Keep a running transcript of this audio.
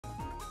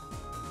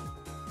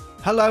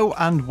Hello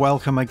and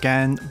welcome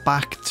again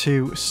back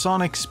to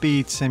Sonic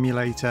Speed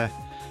Simulator.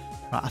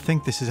 I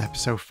think this is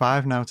episode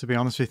 5 now, to be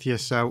honest with you,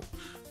 so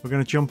we're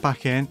going to jump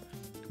back in.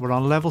 We're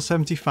on level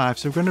 75,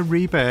 so we're going to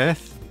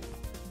rebirth.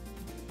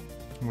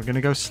 We're going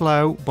to go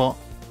slow, but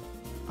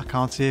I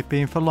can't see it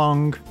being for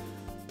long.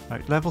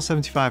 Right, level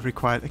 75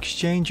 required.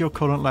 Exchange your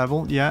current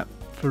level, yeah,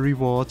 for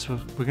rewards. We're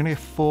going to get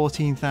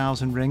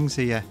 14,000 rings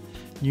here.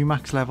 New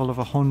max level of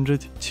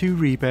 100, 2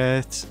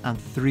 rebirths, and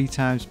 3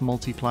 times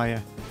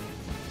multiplier.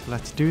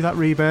 Let's do that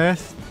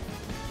rebirth.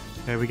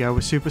 There we go,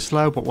 we're super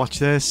slow, but watch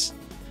this.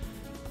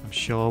 I'm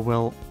sure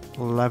we'll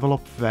level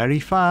up very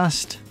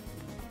fast.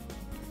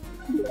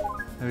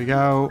 There we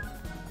go.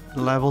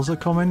 The levels are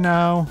coming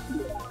now.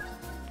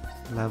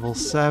 Level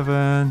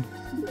 7.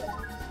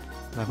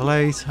 Level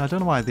 8. I don't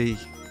know why the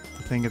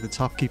thing at the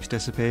top keeps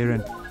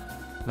disappearing.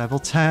 Level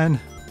 10.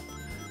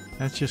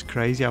 That's just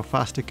crazy how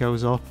fast it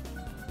goes up.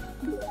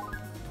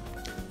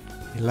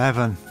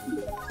 11.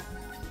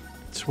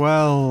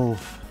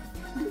 12.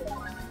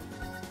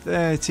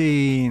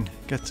 13.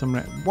 Get some...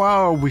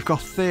 Whoa, we've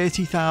got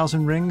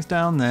 30,000 rings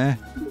down there.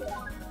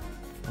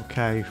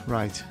 Okay,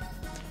 right.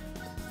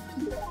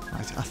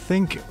 Right, I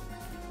think,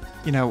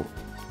 you know,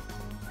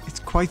 it's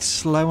quite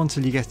slow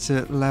until you get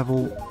to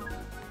level,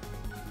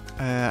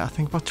 I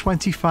think about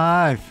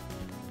 25.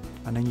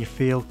 And then you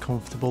feel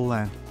comfortable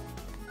then.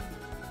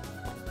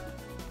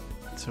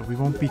 So we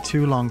won't be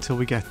too long till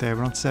we get there.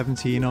 We're on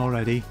 17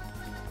 already.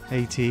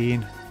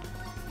 18.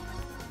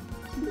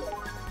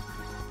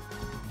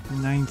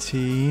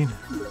 19,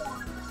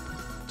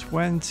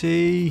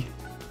 20.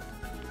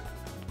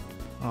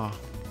 Oh,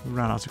 we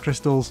ran out of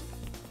crystals.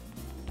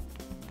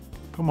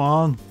 Come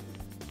on.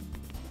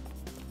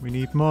 We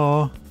need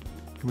more.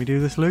 Can we do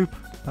this loop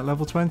at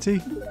level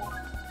 20?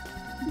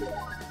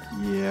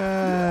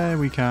 Yeah,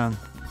 we can.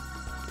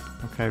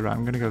 Okay, right,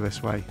 I'm going to go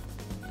this way.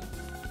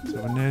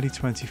 So we're nearly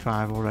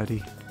 25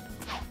 already.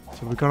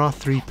 So we've got our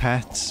 3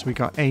 pets. We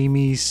got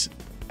Amy's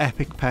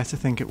epic pet, I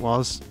think it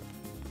was.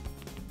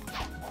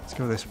 Let's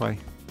go this way.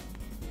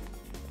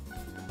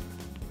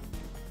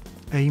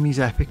 Amy's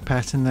epic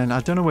pet, and then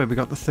I don't know where we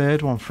got the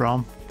 3rd one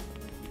from.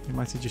 It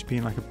might have just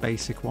been like a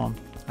basic one.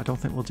 I don't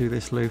think we'll do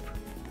this loop.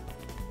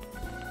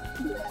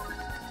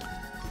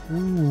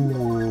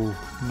 Ooh,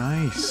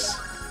 nice.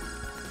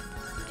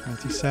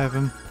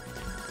 27.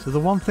 So the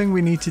one thing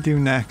we need to do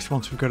next,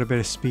 once we've got a bit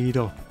of speed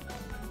up,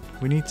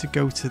 we need to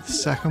go to the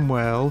second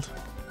world,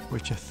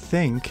 which I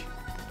think...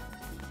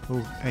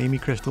 Oh, Amy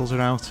crystals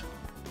are out.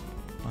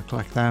 I'll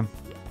collect them.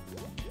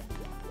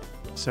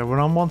 So we're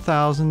on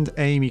 1,000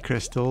 Amy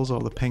crystals,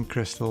 or the pink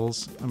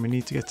crystals, and we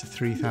need to get to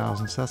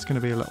 3,000, so that's going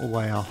to be a little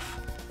way off.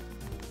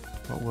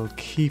 But we'll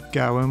keep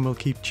going, we'll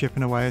keep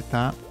chipping away at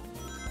that.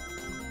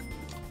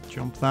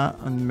 Jump that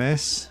and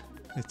miss.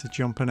 It's a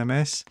jump and a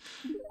miss.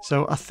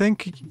 So I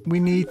think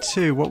we need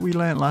to, what we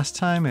learnt last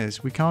time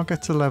is, we can't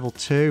get to level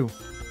 2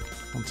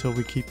 until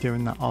we keep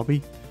doing that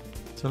obby.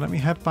 So let me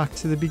head back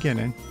to the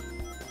beginning.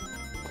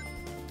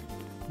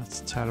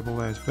 That's terrible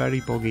there, it's very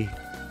buggy.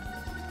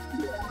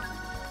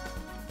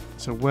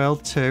 So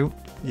world 2,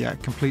 yeah,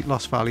 complete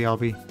Lost Valley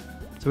obby.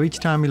 So each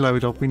time we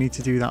load up, we need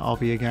to do that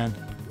obby again.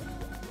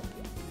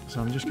 So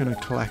I'm just going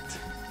to collect,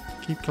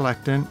 keep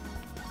collecting,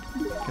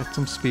 get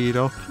some speed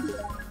up.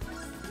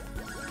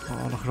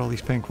 Oh, look at all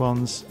these pink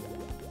ones.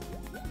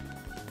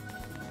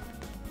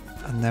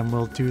 And then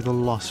we'll do the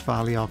Lost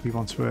Valley obby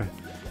once we're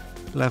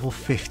level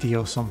 50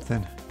 or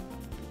something.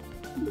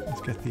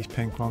 Let's get these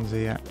pink ones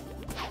here.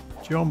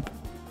 Jump.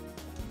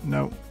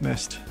 No,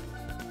 missed.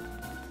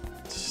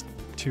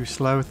 Too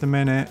slow at the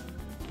minute,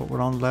 but we're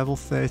on level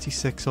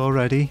 36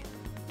 already.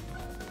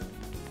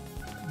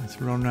 Let's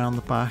run around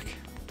the back.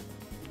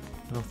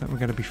 I don't think we're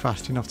going to be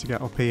fast enough to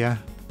get up here.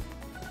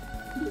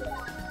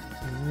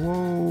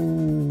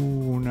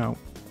 Whoa, no.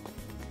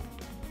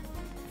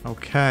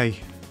 Okay.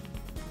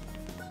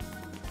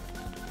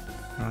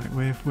 Right,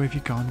 where have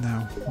you gone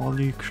now?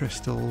 All you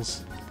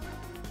crystals.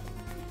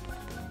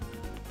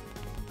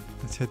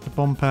 Let's hit the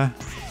bumper.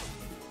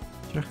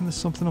 Do you reckon there's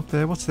something up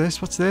there? What's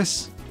this? What's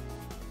this?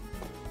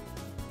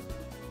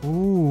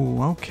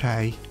 Ooh,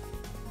 okay.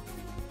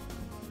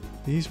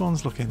 These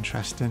ones look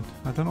interesting.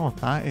 I don't know what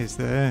that is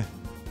there.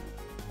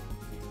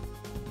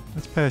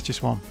 Let's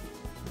purchase one.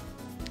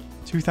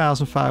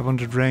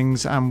 2,500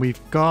 rings, and we've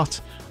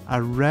got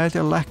a red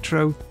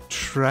electro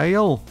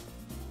trail.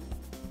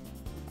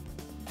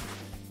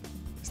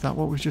 Is that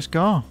what we've just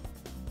got?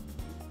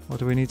 Or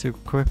do we need to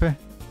equip it?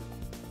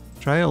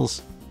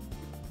 Trails.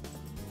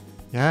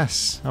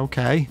 Yes,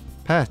 okay.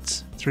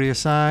 Pets. 3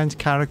 assigned.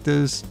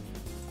 Characters.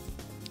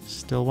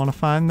 Still want to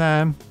find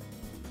them.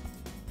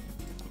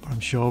 But I'm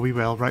sure we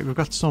will. Right, we've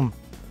got some...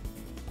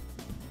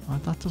 Oh,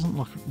 that doesn't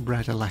look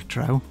red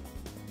electro.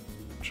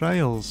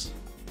 Trails.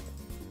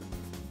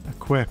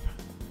 Equip.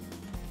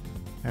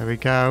 There we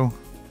go.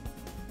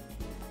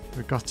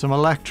 We've got some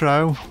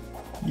electro.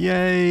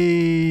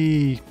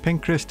 Yay!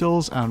 Pink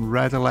crystals and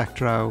red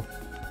electro.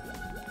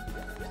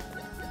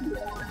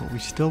 But we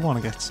still want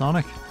to get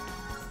Sonic.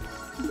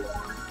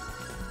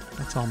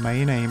 That's our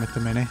main aim at the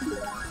minute.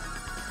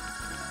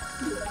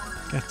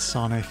 Get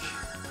Sonic.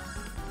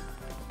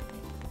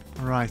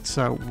 Right,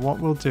 so what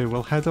we'll do,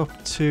 we'll head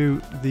up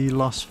to the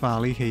Lost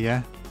Valley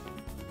here.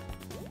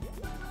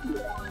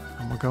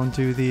 And we'll go and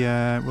do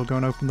the, we'll go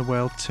and open the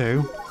world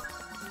 2.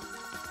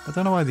 I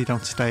don't know why they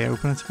don't stay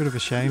open, it's a bit of a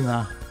shame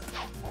that.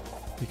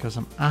 Because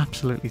I'm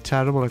absolutely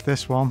terrible at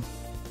this one.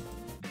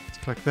 Let's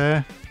click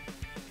there.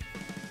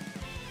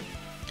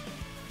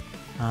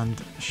 And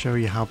show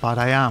you how bad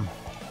I am.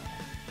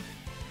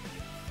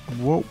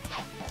 Whoa.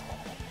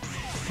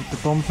 Hit the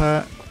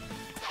bumper.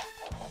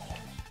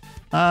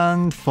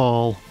 And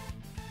fall.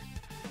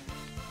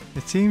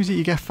 It seems that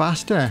you get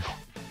faster.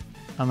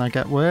 And I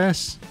get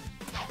worse.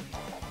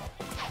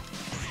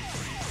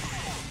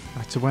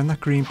 Right, so when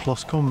that green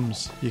plus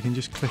comes, you can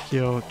just click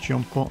your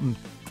jump button.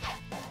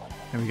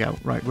 There we go.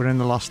 Right, we're in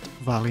the Lost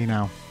Valley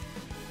now.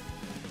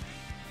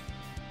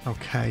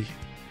 Okay.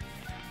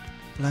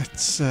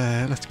 Let's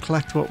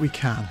collect what we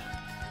can.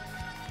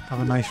 Have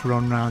a nice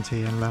run around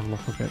here and level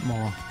up a bit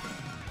more.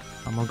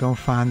 And we'll go and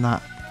find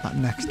that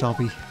next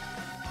obby.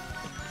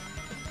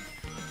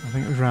 I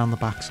think it was around the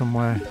back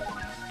somewhere.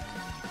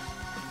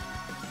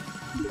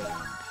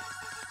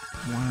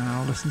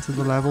 Wow, listen to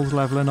the levels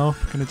leveling up.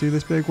 Gonna do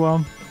this big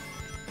one.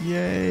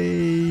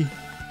 Yay!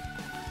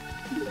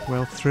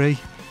 World 3.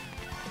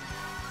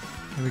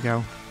 Here we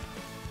go.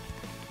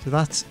 So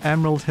that's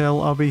Emerald Hill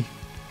obby.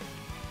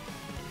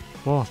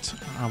 But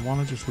I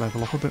want to just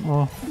level up a bit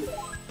more.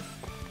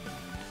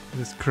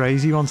 It's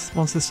crazy once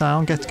the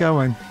sound gets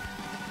going.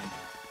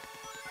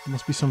 There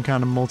must be some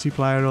kind of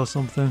multiplayer or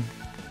something.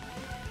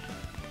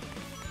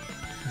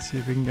 Let's see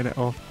if we can get it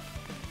up.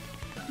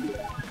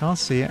 I can't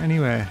see it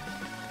anywhere.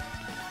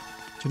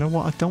 Do you know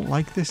what? I don't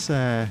like this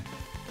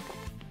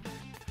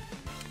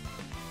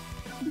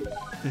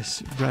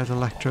this red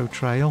electro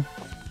trail.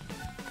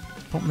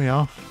 It's put me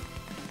off.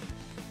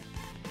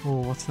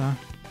 Oh, what's that?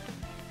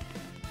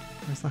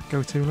 Where's that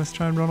go to? Let's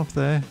try and run up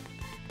there.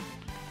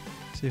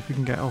 See if we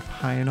can get up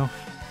high enough.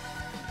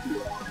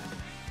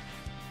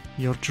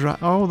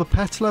 Oh, the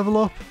pets level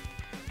up.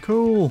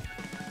 Cool.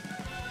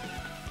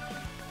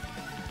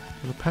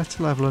 The pets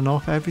leveling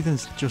up.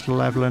 Everything's just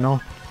leveling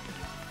up.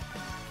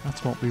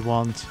 That's what we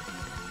want.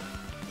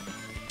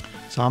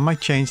 So I might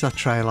change that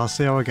trail. I'll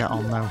see how I get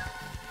on though.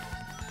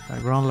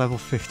 Right, we're on level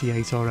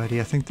 58 already.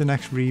 I think the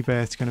next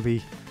rebirth's going to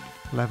be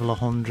level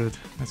 100.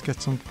 Let's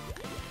get some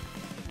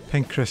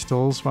pink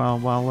crystals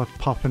while they're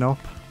popping up.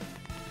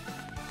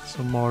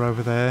 Some more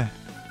over there.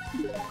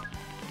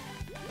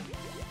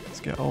 Let's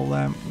get all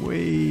them.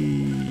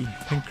 Whee!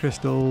 Pink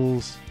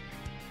crystals.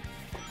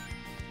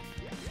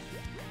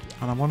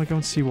 And I want to go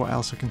and see what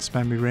else I can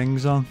spend my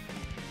rings on.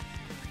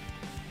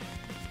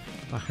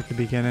 Back at the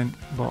beginning.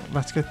 But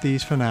let's get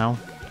these for now.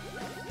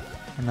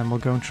 And then we'll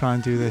go and try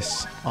and do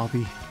this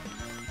obby.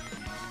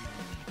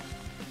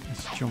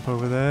 Let's jump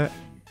over there.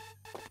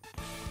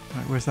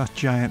 Right, where's that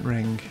giant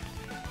ring?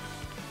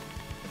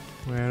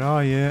 Where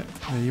are you?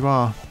 There you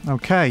are.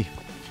 Okay.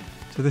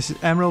 So this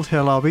is Emerald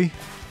Hill obby.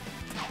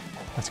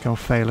 Let's go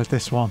fail at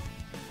this one.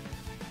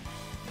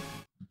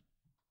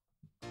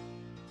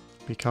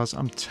 Because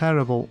I'm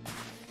terrible.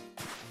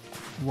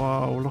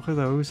 Whoa, look at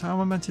those. How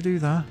am I meant to do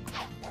that?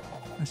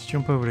 Let's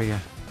jump over here.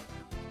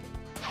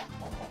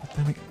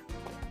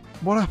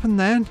 What happened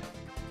then?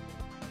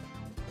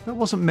 That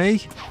wasn't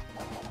me.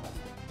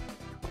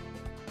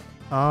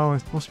 Oh,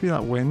 it must be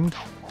that wind.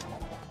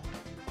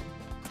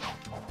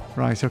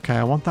 Right, okay,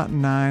 I want that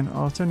 9.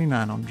 Oh, it's only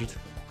 900.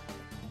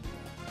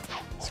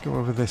 Let's go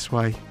over this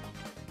way.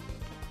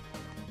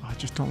 Oh, I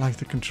just don't like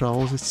the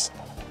controls. It's...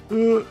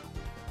 there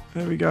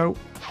we go.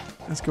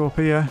 Let's go up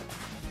here.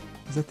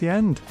 Is that the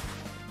end?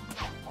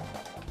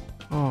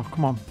 Oh,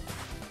 come on.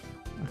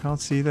 I can't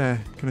see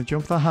there. Can I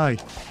jump that high?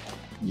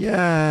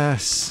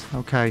 Yes!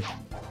 Okay.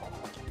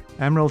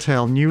 Emerald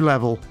Hill, new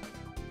level.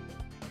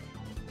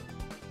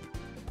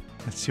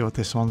 Let's see what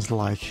this one's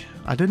like.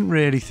 I didn't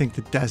really think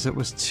the desert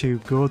was too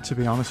good, to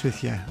be honest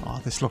with you.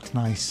 Oh, this looks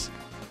nice.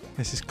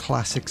 This is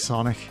classic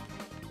Sonic.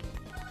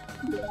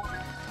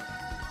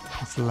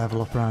 Let's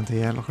level up around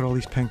here. Look at all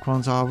these pink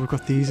ones. Oh, we've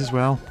got these as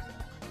well.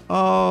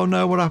 Oh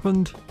no, what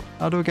happened?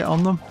 How do I get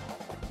on them?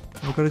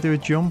 I've got to do a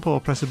jump or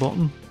press a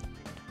button.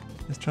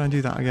 Let's try and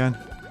do that again.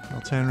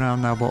 I'll turn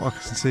around now, but I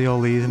can see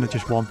all these and I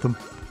just want them.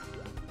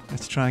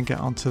 Let's try and get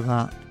onto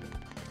that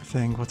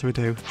thing. What do we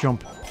do?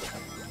 Jump.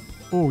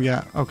 Oh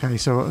yeah, okay,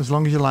 so as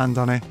long as you land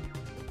on it,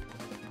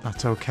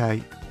 that's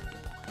okay.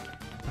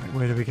 Right,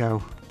 where do we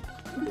go?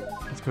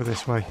 Let's go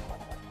this way.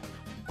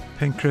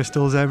 Pink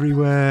crystals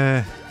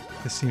everywhere.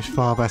 This seems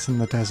far better than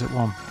the desert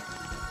one.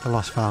 The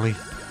Lost Valley.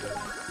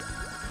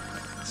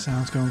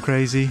 Sounds going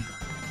crazy.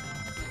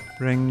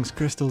 Rings,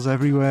 crystals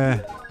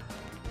everywhere.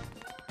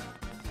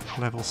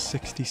 Level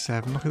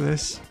 67, look at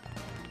this.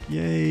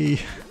 Yay!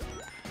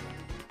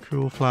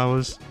 Cool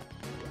flowers.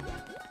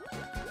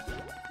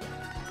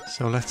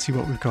 So let's see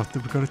what we've got.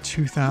 We've got a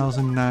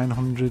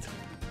 2,900.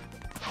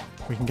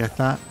 We can get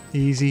that.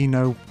 Easy,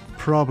 no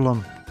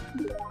problem.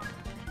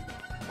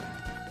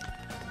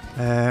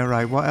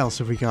 Right, what else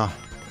have we got?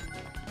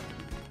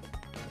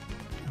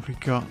 What have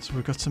we got? So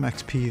we've got some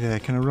XP there.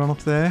 Can I run up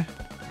there?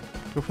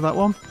 Go for that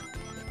one.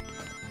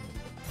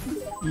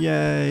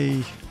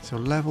 Yay. So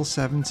level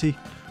 70.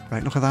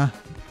 Right, look at that.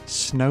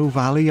 Snow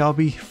Valley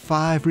obby.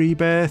 5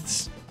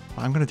 rebirths.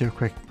 I'm going to do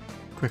a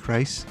quick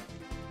race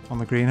on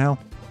the green hill.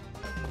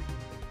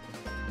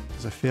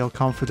 Because I feel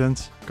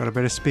confident. Got a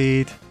bit of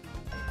speed.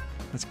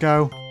 Let's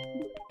go.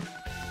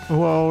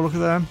 Whoa, look at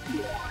them.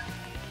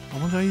 I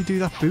wonder how you do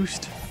that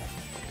boost.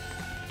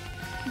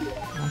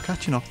 I'm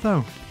catching up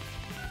though.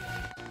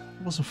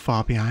 I wasn't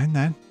far behind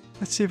then.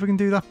 Let's see if I can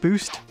do that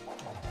boost.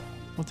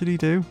 What did he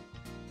do?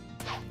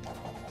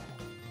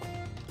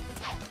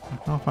 I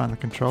can't find the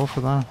control for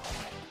that.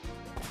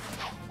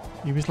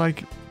 He was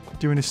like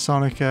doing his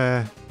Sonic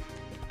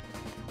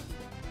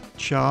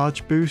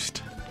charge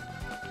boost.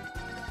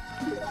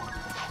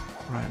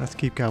 Right, let's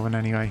keep going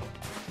anyway.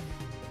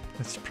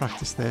 Let's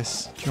practice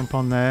this. Jump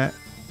on there.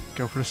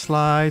 Go for a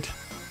slide.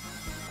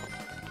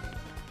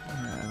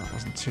 Yeah, that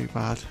wasn't too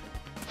bad.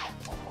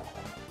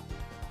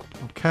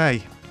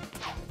 Okay.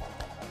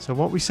 So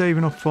what are we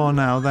saving up for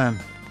now then?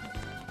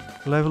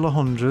 Level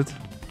 100.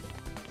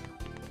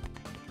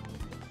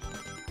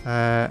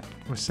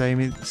 We're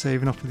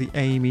saving up for the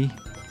Amy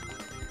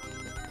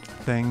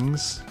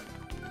things.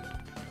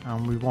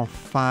 And we want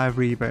 5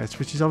 rebirths,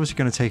 which is obviously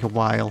going to take a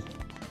while.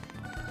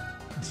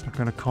 It's not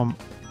going to come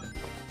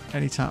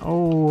anytime.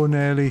 Oh,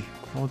 nearly.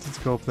 I wanted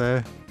to go up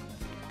there.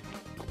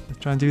 Let's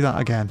try and do that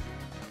again.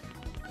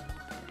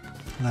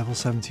 Level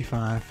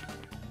 75.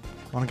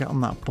 I want to get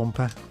on that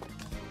bumper.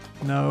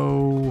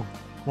 No.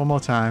 One more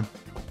time.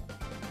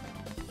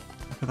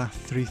 Look at that.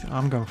 3.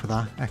 I'm going for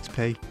that.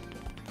 XP.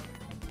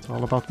 It's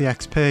all about the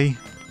XP.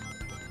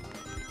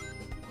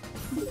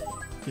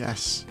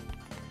 Yes.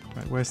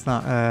 Right, where's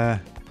that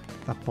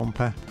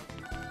bumper?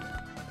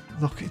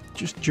 Look, it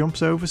just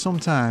jumps over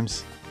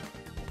sometimes.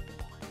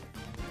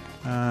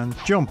 And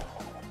jump.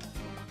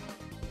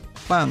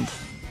 Land.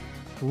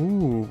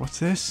 Ooh, what's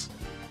this?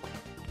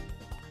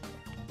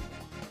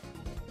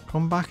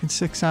 Come back in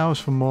 6 hours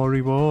for more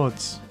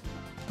rewards.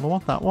 Well, I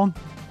want that one.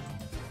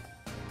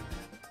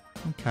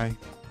 Okay.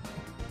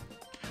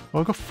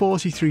 Well, I've got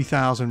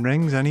 43,000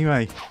 rings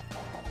anyway.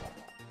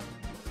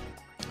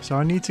 So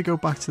I need to go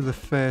back to the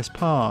first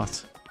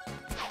part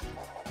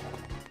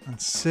and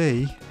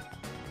see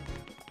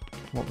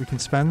what we can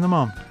spend them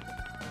on.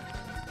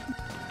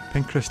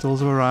 Pink crystals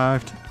have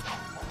arrived.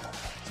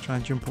 Let's try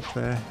and jump up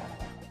there.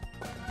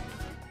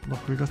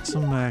 Look, we've got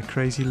some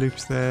crazy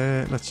loops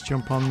there. Let's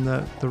jump on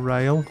the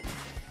rail,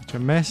 which I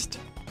missed.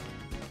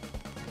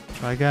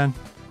 Try again.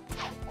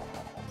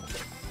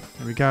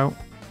 There we go.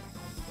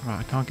 Right,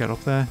 I can't get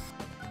up there.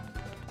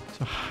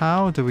 So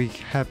how do we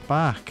head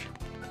back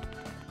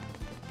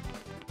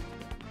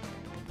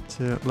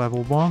to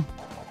level 1?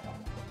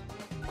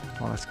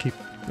 Well, let's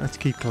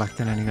keep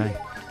collecting anyway.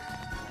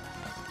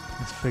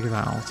 Let's figure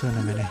that out in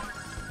a minute.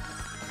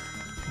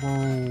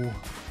 Whoa.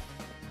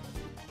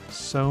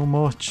 So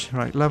much.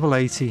 Right, level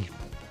 80.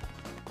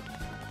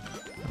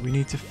 We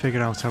need to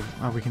figure out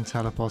how we can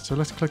teleport. So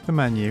let's click the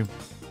menu.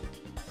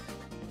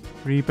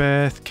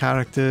 Rebirth,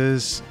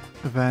 characters,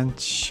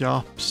 events,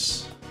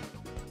 shops,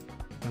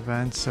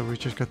 events. So we've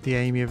just got the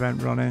Amy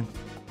event running.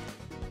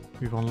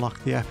 We've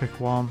unlocked the epic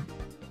one.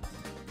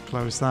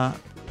 Close that.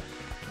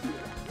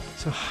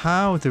 So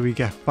how do we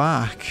get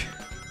back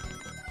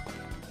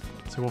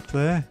to up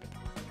there?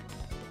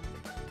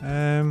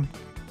 I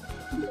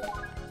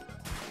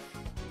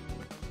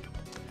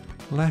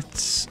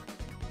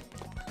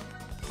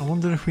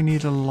wonder if we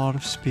need a lot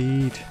of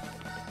speed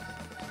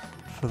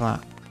for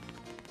that.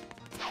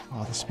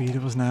 Oh, the speed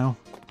it was now.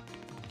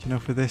 Do you know,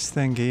 for this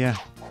thing here?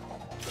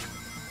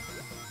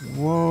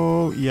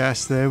 Whoa,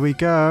 yes, there we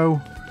go.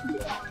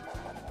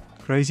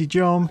 Crazy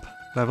jump.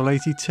 Level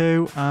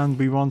 82, and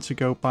we want to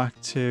go back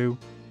to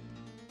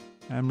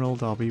Emerald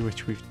Obby,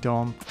 which we've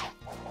done.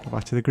 Go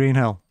back to the Green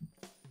Hill.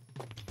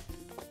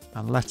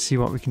 And let's see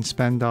what we can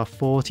spend our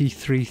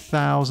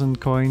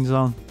 43,000 coins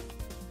on.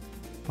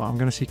 But I'm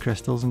going to see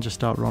crystals and just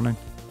start running.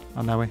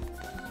 I know it.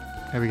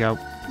 Here we go.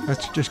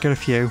 Let's just get a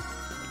few.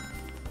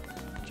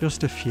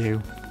 Just a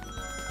few.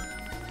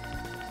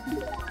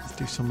 Let's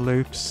do some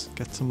loops,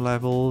 get some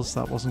levels.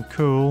 That wasn't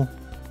cool.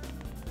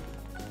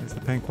 Here's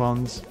the pink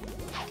ones.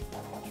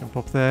 Jump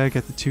up there,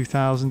 get the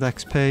 2,000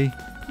 XP.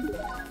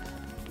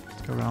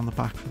 Let's go around the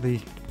back for the...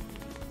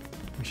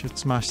 We should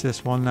smash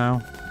this one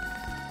now.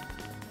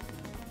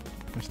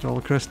 Missed all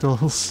the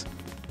crystals.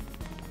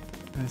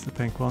 There's the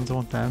pink ones, I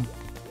want them.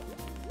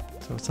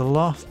 So it's a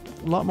lot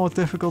more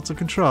difficult to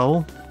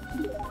control.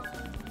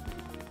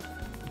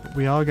 But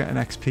we are getting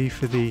XP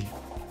for the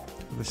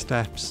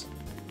steps.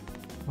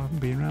 I haven't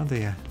been around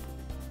here.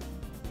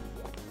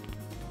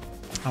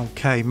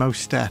 Okay,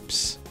 most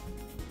steps.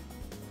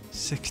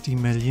 60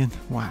 million.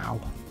 Wow.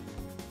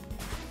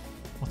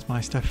 What's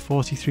my step?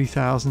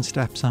 43,000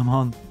 steps I'm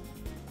on.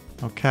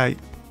 Okay.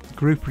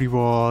 Group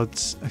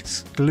rewards,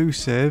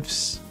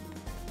 exclusives,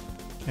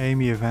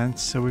 Amy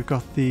events. So we've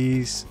got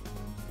these.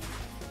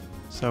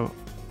 So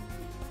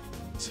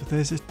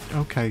there's a...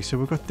 Okay, so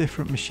we've got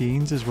different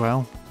machines as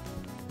well.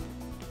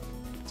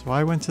 So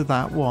I went to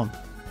that one.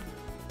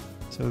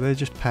 So they're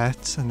just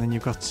pets, and then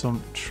you've got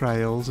some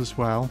trails as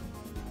well.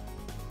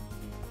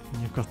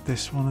 And you've got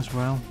this one as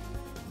well.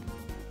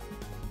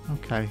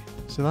 Okay,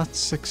 so that's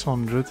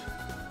 600.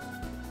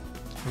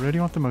 I really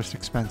want the most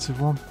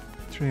expensive one.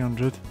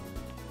 300.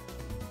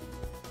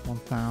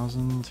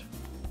 1000.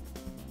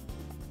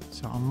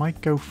 So I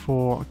might go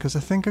for, because I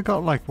think I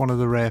got like one of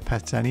the rare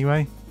pets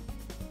anyway.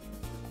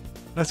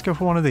 Let's go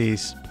for one of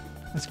these.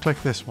 Let's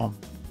click this one.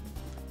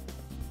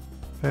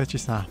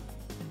 Purchase that.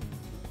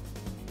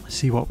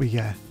 See what we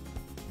get.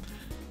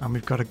 And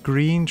we've got a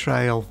green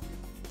trail.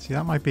 See,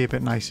 that might be a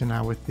bit nicer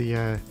now with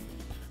the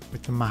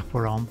map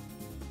we're on.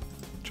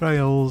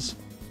 Trails.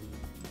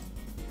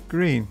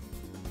 Green.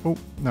 Oh,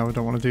 no, I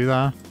don't want to do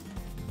that.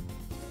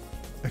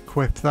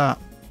 Equip that.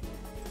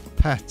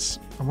 Pets.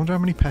 I wonder how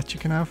many pets you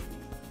can have.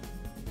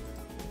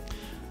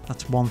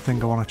 That's one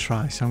thing I want to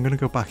try. So I'm going to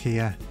go back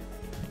here.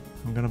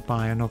 I'm going to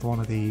buy another one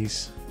of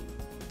these.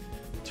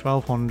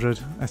 1200.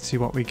 Let's see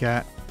what we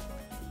get.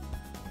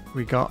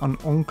 We got an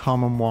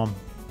uncommon one.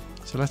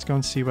 So let's go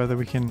and see whether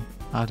we can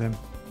add him.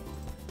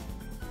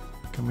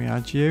 Can we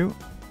add you?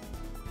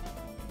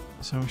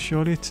 So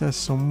surely it says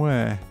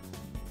somewhere.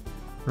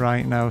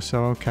 Right now,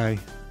 so okay.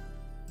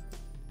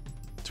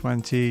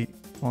 20,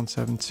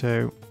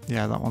 172.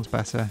 Yeah, that one's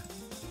better.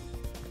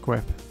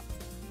 Equip.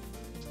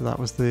 So that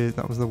was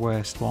the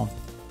worst one.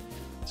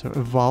 So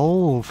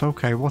evolve.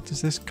 Okay, what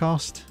does this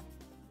cost?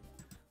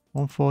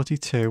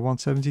 142,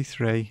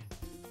 173.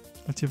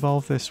 Let's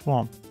evolve this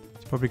one.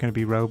 It's probably going to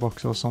be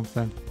Robux or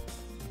something.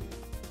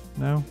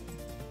 No?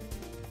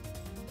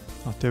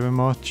 Not doing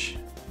much.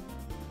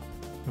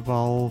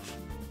 Evolve.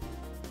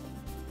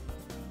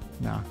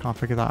 No, I can't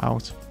figure that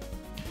out.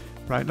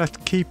 Right, let's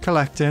keep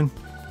collecting.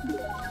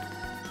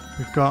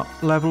 We've got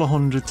level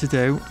 100 to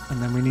do,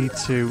 and then we need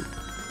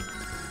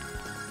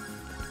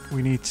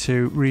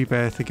to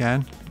rebirth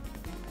again.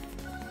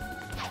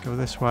 Go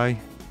this way.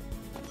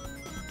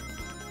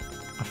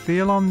 I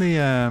feel on the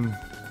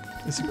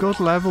it's a good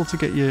level to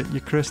get your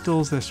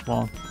crystals, this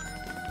one.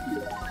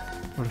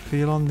 But I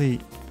feel on the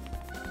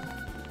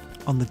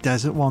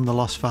desert one, the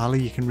Lost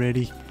Valley, you can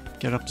really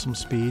get up some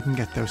speed and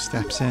get those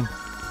steps in.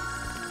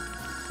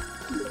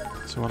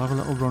 So I'll have a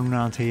little run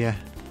around here.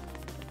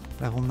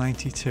 Level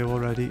 92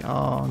 already.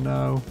 Oh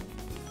no.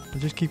 I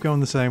just keep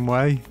going the same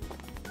way.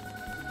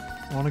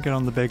 I want to get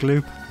on the big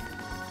loop.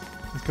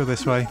 Let's go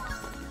this way.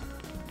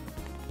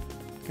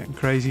 Getting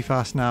crazy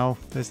fast now.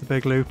 There's the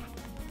big loop.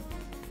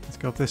 Let's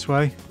go up this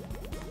way.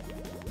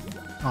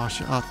 Oh,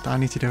 I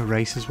need to do a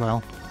race as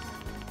well.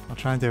 I'll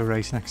try and do a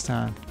race next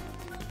time.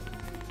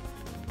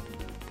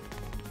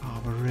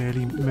 Oh, we're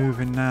really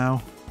moving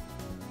now.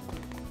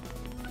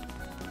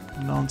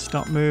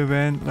 Non-stop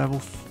moving.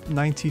 Level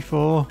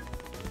 94.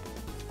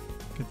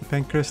 Get the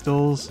pink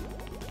crystals.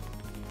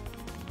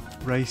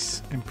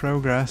 Race in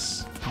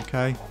progress.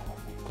 Okay.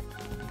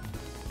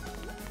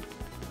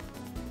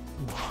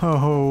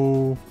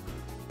 Whoa.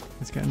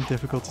 It's getting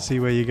difficult to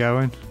see where you're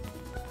going.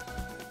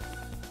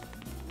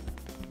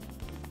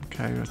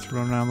 Okay, let's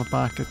run around the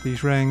back at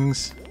these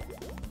rings.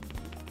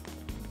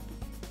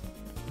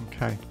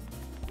 Okay.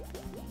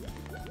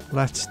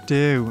 Let's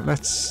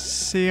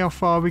see how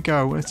far we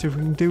go. Let's see if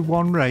we can do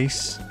one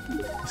race.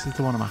 This is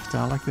the one I'm after.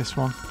 I like this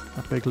one.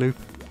 That big loop.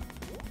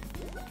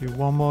 Do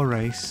one more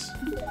race.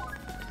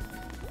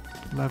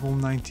 Level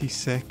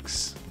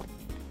 96.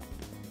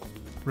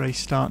 Race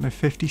starting in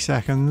 50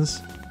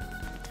 seconds.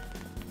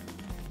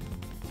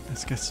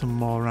 Let's get some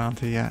more around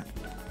here.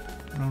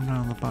 Run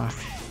around the back.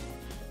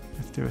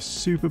 Let's do a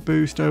super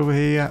boost over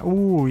here.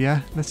 Oh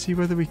yeah, let's see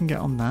whether we can get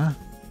on there.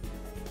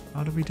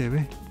 How do we do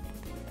it?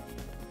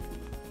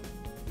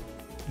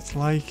 It's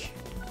like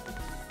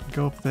you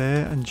go up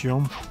there and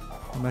jump.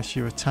 Unless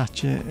you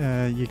attach it,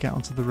 you get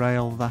onto the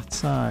rail that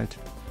side.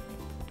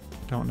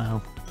 Don't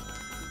know.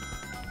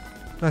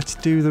 Let's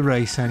do the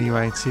race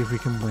anyway and see if we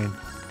can win.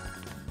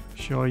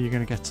 Sure, you're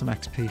going to get some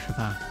XP for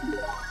that.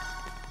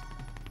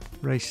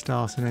 Race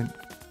starting in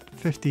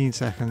 15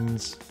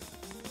 seconds.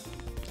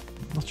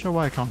 Not sure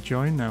why I can't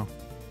join now.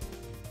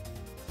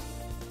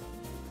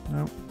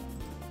 Nope.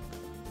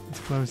 Let's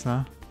close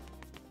that.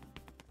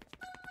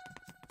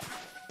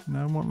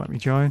 No, won't let me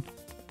join.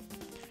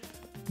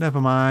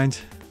 Never mind.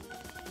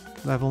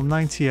 Level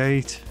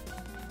 98.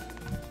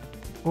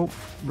 Oh,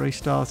 race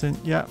starting.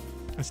 Yeah,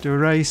 let's do a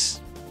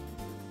race.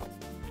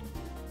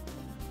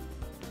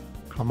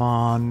 Come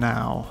on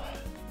now.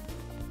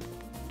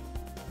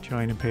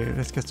 Joining period.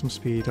 Let's get some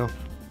speed up.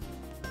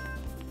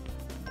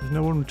 There's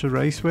no one to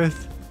race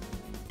with.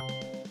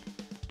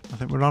 I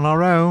think we're on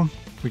our own.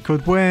 We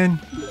could win.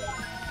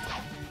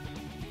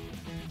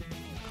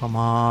 Come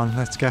on,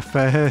 let's get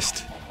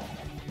first.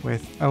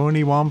 With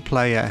only one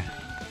player.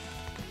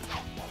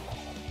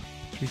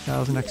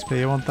 3000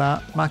 XP, I want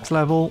that. Max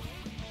level.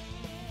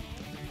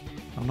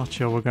 I'm not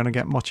sure we're going to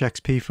get much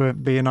XP for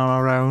being on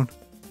our own.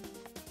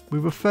 We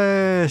were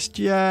first,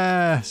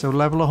 yeah! So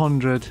level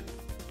 100.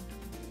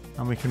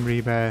 And we can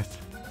rebirth.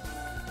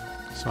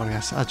 Sorry,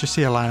 I just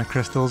see a line of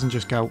crystals and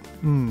just go,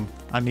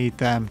 I need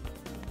them.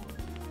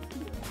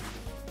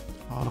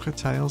 Oh, look at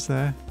Tails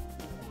there.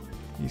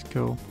 He's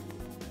cool.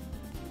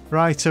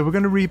 Right, so we're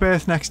going to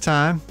rebirth next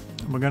time.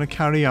 And we're going to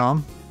carry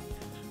on.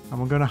 And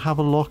we're going to have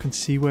a look and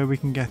see where we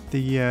can get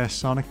the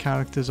Sonic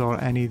characters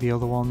or any of the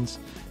other ones.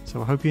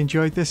 So I hope you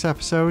enjoyed this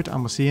episode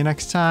and we'll see you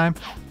next time.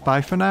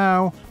 Bye for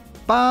now.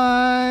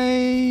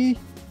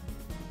 Bye!